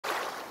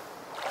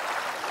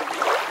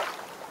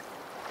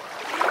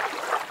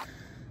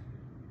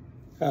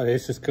Howdy,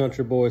 this is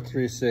Country Boy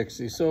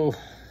 360. So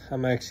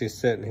I'm actually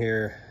sitting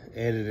here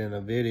editing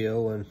a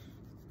video, and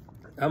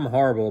I'm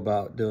horrible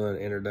about doing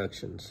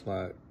introductions.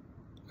 Like,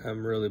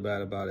 I'm really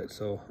bad about it,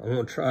 so I'm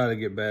gonna try to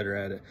get better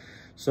at it.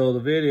 So the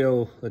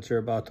video that you're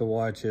about to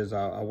watch is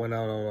I went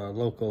out on a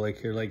local lake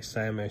here, Lake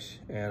Samish,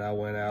 and I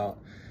went out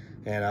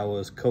and I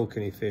was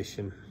kokanee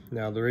fishing.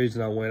 Now the reason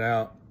I went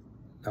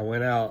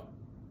out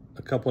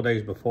a couple of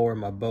days before in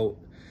my boat,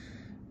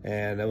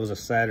 and it was a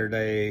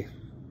Saturday.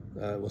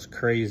 It was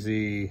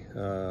crazy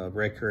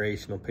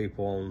recreational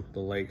people on the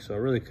lake, so I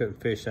really couldn't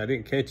fish. I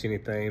didn't catch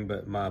anything,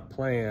 but my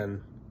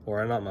plan,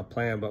 or not my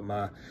plan, but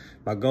my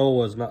goal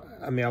was not,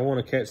 I mean, I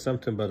want to catch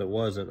something, but it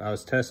wasn't. I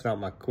was testing out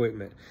my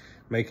equipment,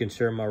 making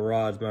sure my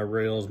rods, my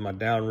reels, my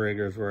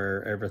downriggers,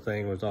 where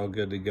everything was all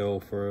good to go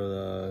for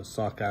the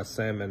sockeye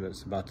salmon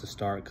that's about to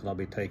start, because I'll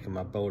be taking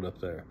my boat up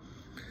there.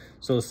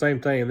 So the same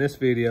thing in this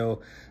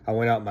video, I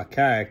went out in my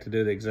kayak to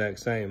do the exact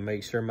same.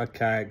 Make sure my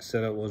kayak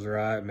setup was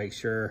right, make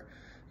sure,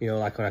 you know,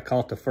 like when I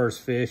caught the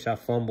first fish, I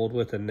fumbled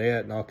with the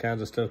net and all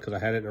kinds of stuff because I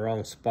had it in the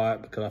wrong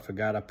spot, because I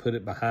forgot I put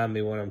it behind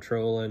me when I'm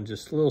trolling.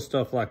 Just little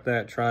stuff like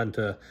that, trying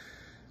to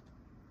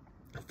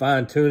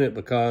fine tune it,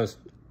 because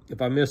if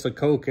I miss a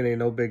kokanee,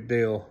 no big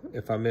deal.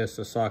 If I miss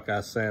a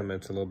sockeye salmon,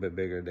 it's a little bit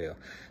bigger deal.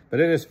 But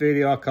in this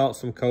video, I caught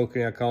some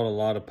kokanee. I caught a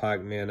lot of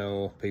pike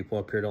minnow. People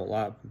up here don't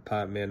like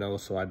pike minnow,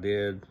 so I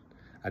did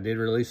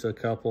release a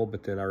couple,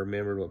 but then I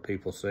remembered what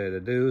people say to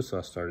do, so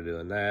I started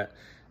doing that.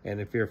 And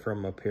if you're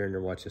from up here and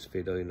you're watching this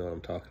video, you know what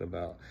I'm talking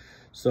about.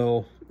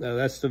 So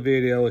that's the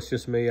video. It's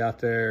just me out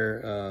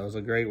there. It was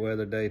a great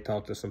weather day.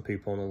 Talked to some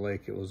people on the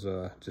lake. It was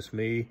just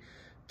me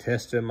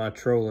testing my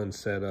trolling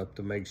setup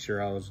to make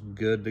sure I was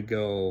good to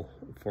go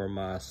for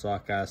my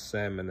sockeye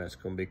salmon that's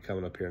going to be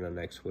coming up here in the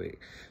next week.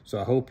 So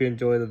I hope you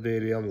enjoy the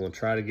video. I'm going to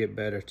try to get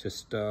better at this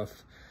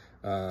stuff.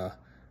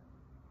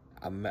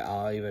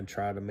 I'll even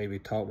try to maybe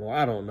talk more.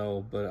 I don't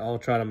know, but I'll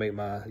try to make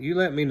you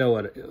let me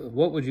know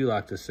what would you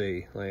like to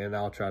see, and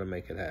I'll try to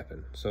make it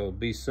happen. So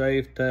be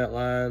safe, tat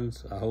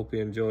lines. I hope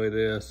you enjoy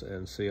this,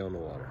 and see you on the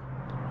water.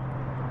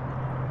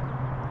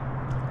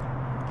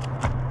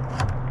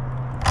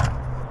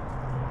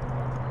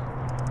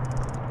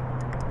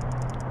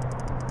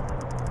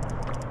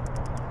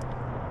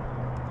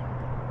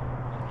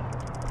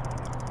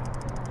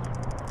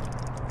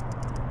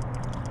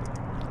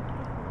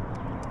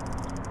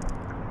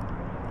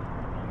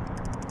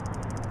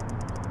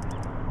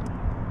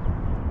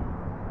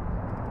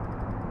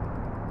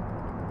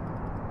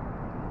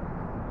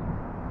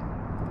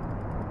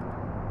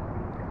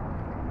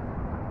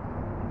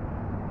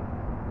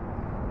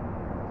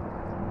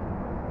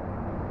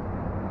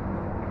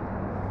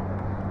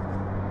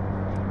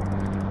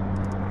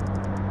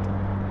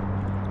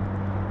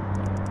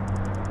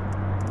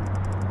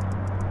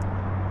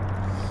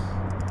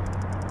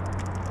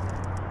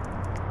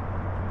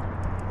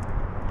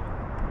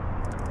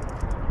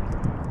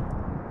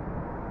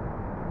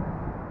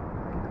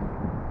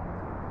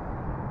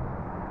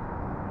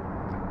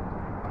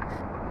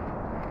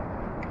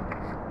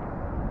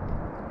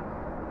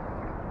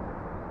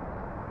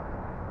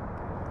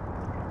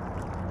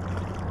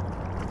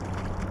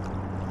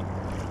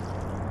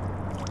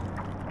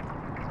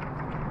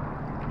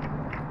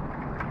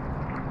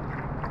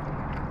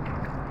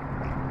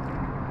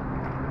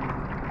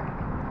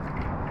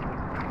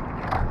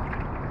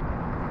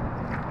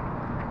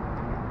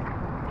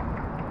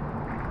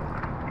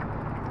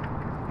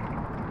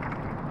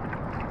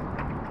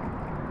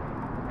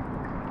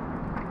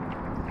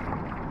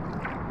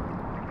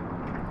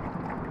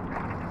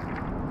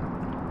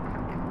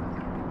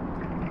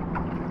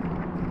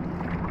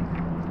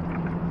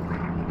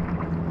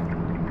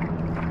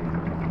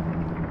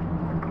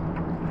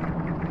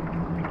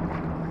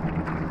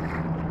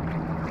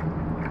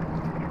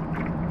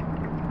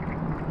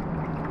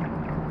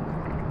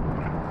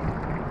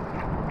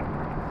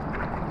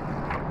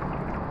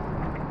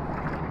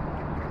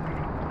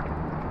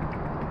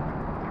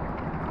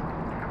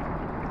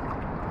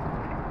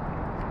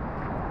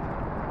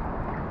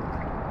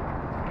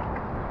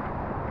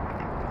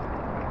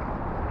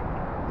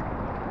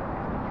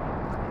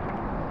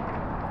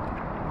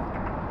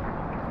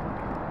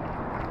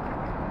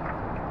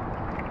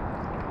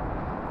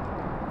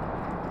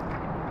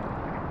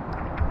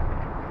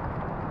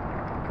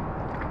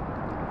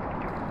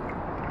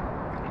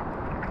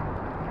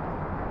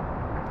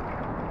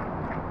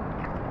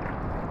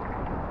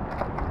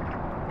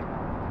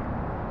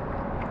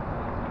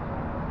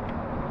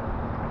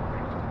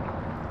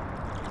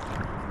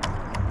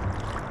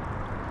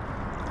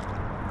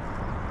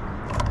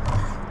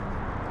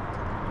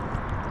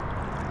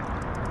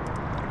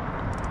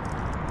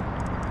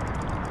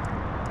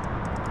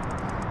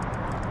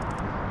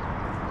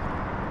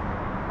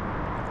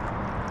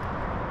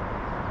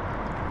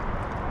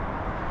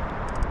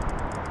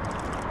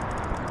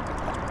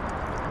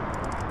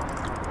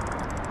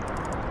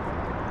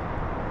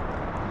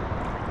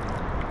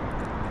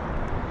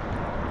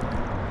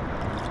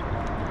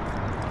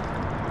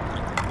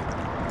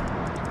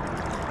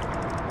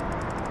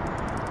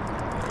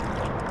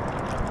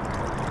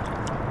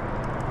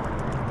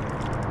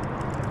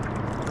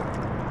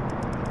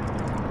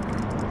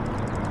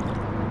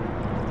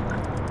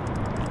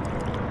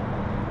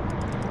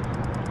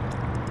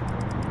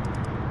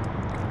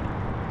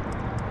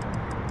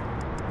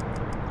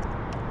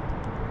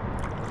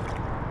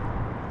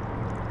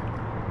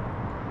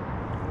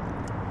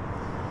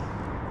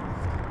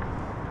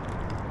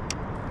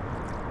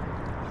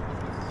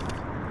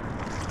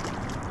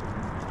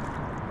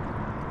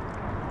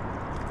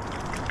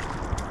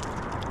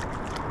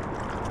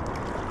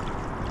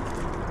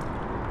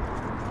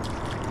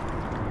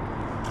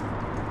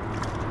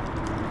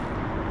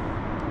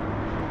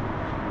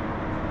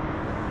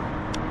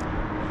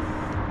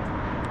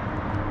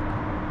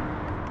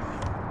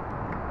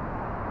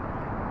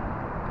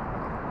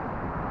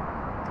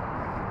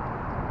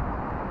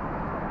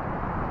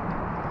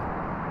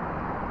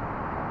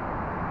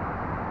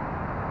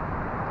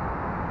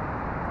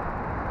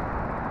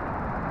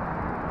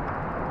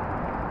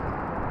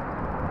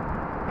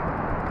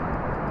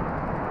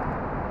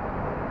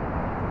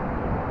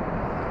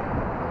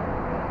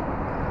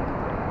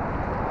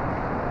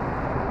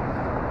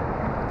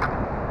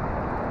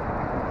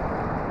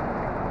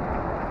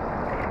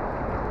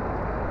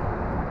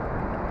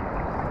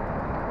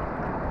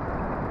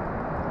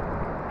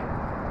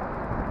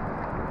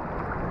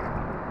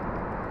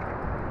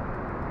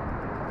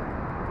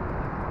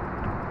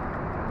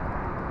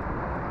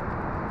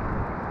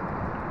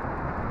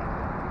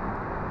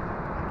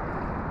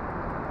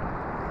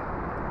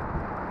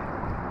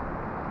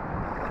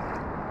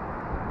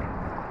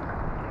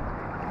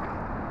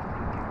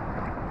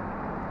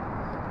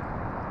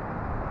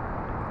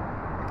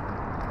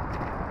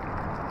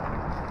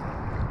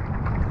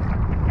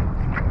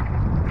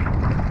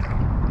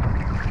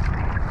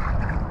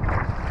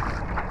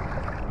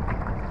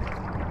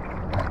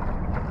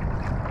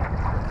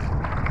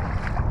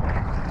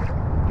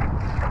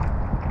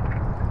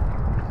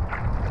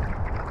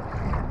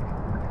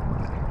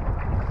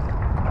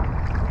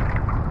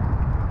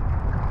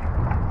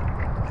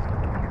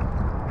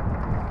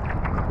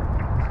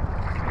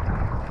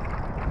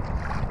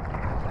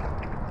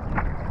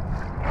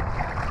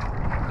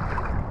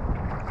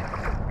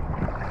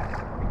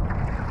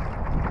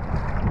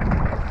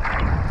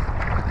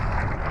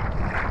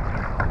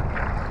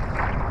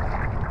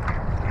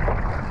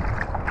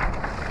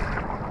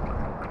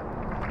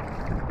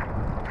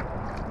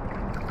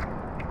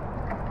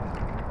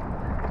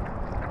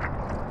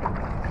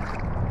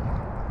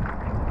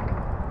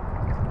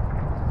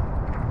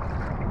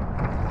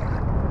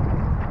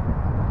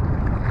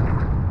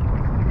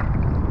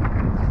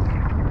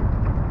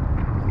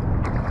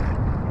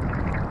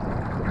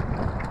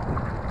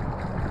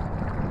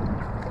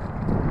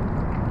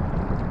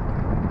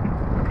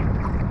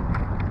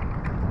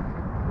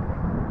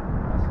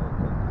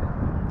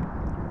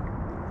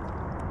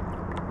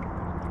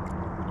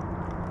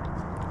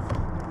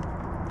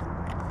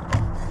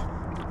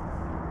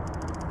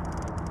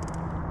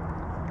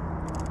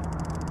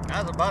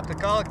 about to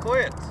call it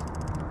quits.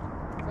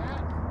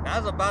 I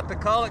was about to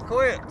call it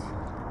quits.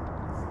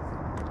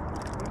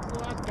 What's the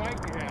last bite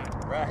you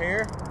had? Right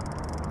here.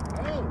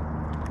 Oh.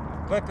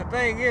 But the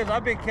thing is,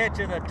 I've been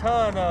catching a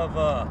ton of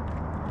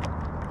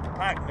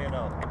pike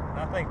minnow.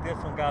 I think this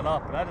one got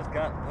off, but I just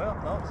got, well,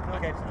 no, I'm still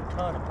catching a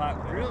ton of pike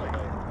minnow. Really?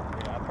 Today.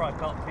 Yeah, I probably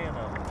caught 10 of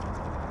them.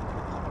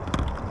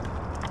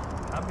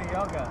 How many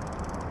y'all got?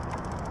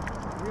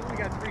 We only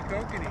got 3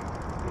 kokanee.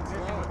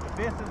 If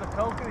this is a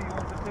kokanee, you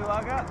want the 2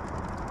 I got?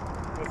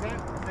 What's that?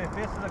 If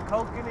this is a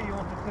kokanee, you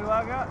want the 2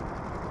 I got?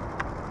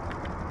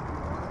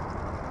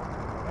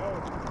 Oh.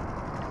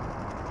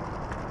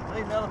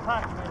 Need another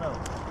pike minnow.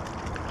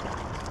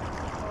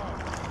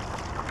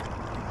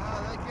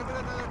 Give it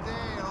another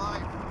day.